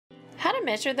How to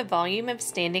measure the volume of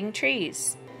standing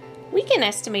trees. We can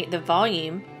estimate the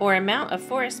volume or amount of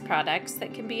forest products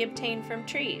that can be obtained from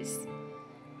trees.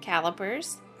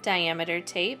 Calipers, diameter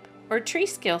tape, or tree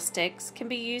scale sticks can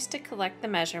be used to collect the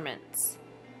measurements.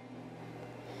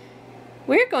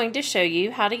 We're going to show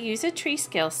you how to use a tree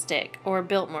scale stick or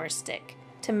Biltmore stick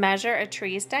to measure a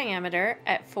tree's diameter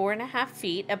at 4.5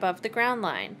 feet above the ground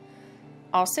line,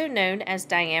 also known as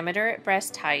diameter at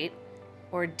breast height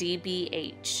or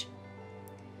DBH.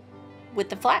 With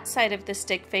the flat side of the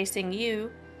stick facing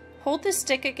you, hold the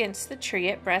stick against the tree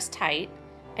at breast height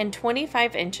and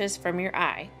 25 inches from your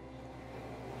eye.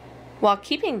 While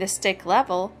keeping the stick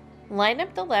level, line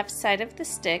up the left side of the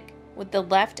stick with the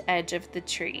left edge of the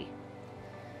tree.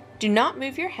 Do not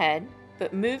move your head,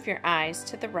 but move your eyes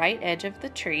to the right edge of the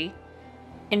tree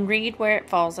and read where it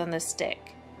falls on the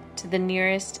stick, to the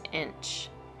nearest inch.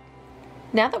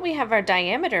 Now that we have our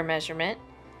diameter measurement,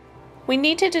 we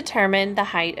need to determine the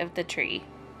height of the tree.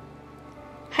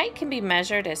 Height can be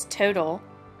measured as total,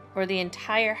 or the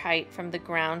entire height from the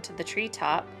ground to the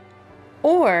treetop,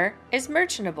 or as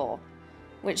merchantable,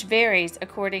 which varies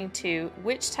according to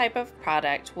which type of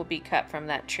product will be cut from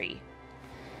that tree.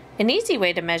 An easy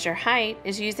way to measure height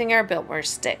is using our Biltmore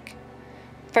stick.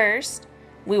 First,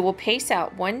 we will pace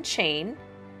out one chain,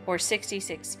 or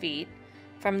 66 feet,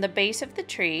 from the base of the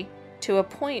tree to a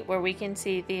point where we can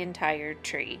see the entire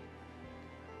tree.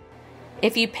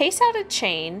 If you pace out a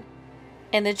chain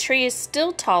and the tree is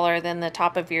still taller than the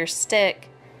top of your stick,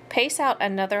 pace out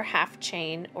another half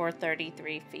chain or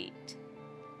 33 feet.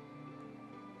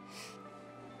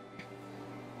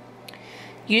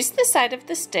 Use the side of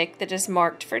the stick that is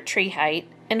marked for tree height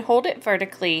and hold it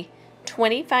vertically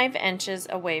 25 inches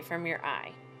away from your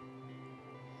eye.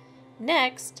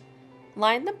 Next,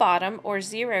 line the bottom or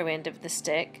zero end of the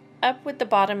stick up with the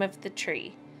bottom of the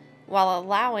tree, while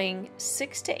allowing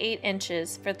 6 to 8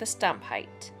 inches for the stump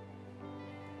height.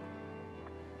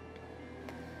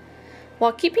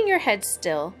 While keeping your head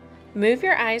still, move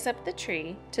your eyes up the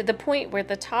tree to the point where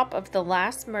the top of the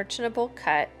last merchantable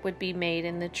cut would be made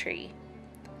in the tree.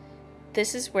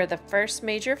 This is where the first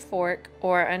major fork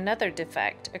or another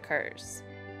defect occurs.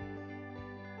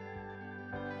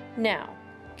 Now,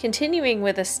 continuing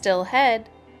with a still head,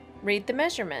 read the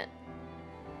measurement.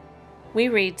 We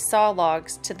read saw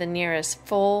logs to the nearest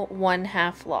full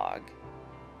 1/2 log.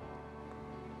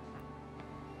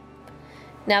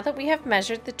 Now that we have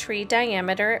measured the tree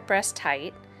diameter at breast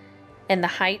height and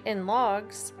the height in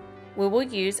logs, we will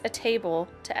use a table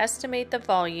to estimate the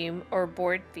volume or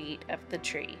board feet of the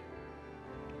tree.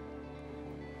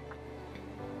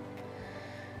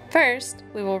 First,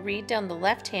 we will read down the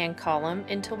left-hand column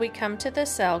until we come to the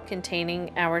cell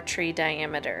containing our tree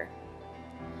diameter.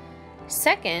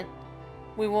 Second,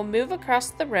 we will move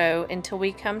across the row until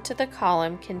we come to the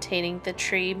column containing the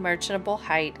tree merchantable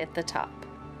height at the top.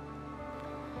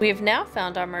 We have now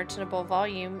found our merchantable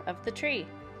volume of the tree.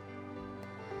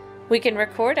 We can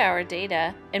record our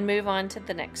data and move on to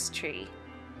the next tree.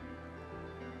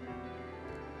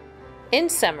 In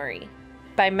summary,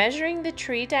 by measuring the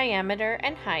tree diameter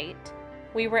and height,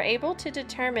 we were able to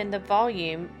determine the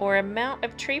volume or amount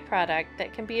of tree product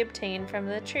that can be obtained from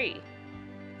the tree.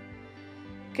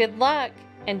 Good luck,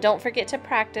 and don't forget to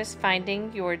practice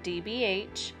finding your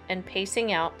DBH and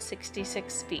pacing out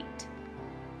 66 feet.